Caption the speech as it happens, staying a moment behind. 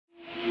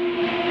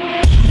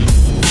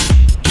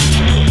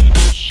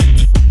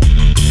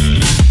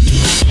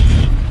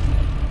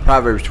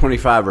Proverbs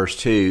 25 verse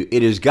 2,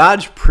 it is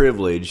God's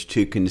privilege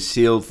to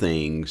conceal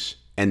things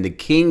and the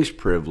king's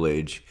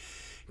privilege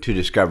to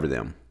discover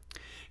them.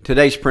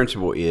 Today's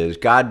principle is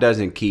God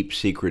doesn't keep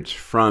secrets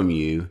from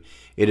you.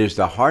 It is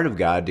the heart of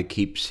God to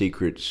keep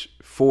secrets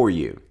for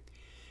you.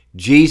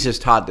 Jesus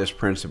taught this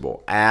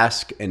principle.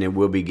 Ask and it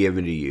will be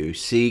given to you.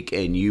 Seek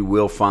and you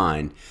will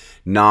find.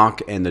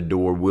 Knock and the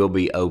door will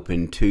be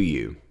opened to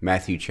you.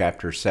 Matthew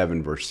chapter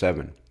 7 verse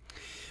 7.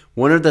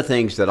 One of the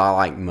things that I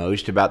like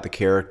most about the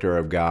character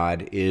of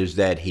God is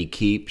that he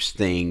keeps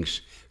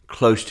things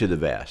close to the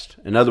vest.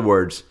 In other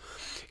words,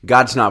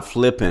 God's not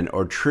flippant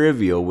or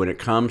trivial when it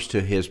comes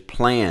to his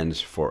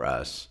plans for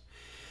us.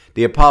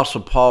 The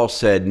Apostle Paul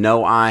said,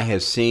 no eye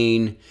has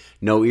seen,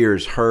 no ear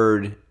has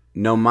heard,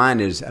 no mind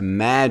has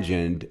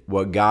imagined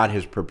what God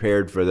has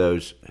prepared for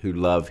those who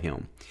love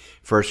him.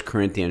 1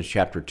 Corinthians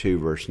chapter 2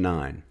 verse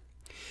 9.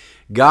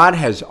 God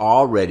has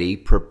already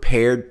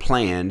prepared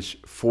plans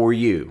for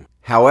you.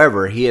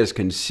 However, he has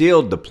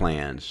concealed the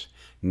plans,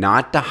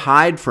 not to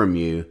hide from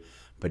you,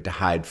 but to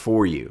hide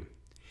for you.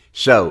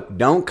 So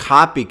don't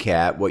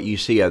copycat what you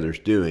see others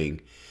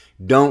doing.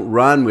 Don't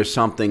run with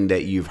something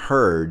that you've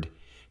heard.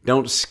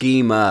 Don't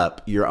scheme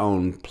up your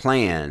own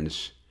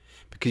plans,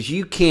 because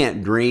you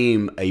can't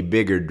dream a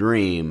bigger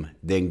dream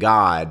than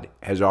God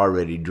has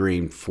already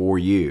dreamed for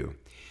you.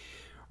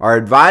 Our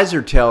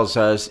advisor tells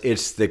us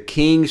it's the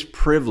king's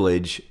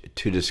privilege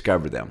to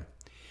discover them.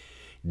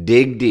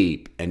 Dig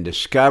deep and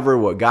discover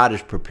what God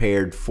has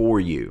prepared for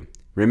you.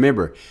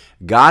 Remember,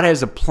 God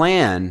has a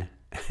plan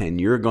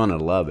and you're going to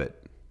love it.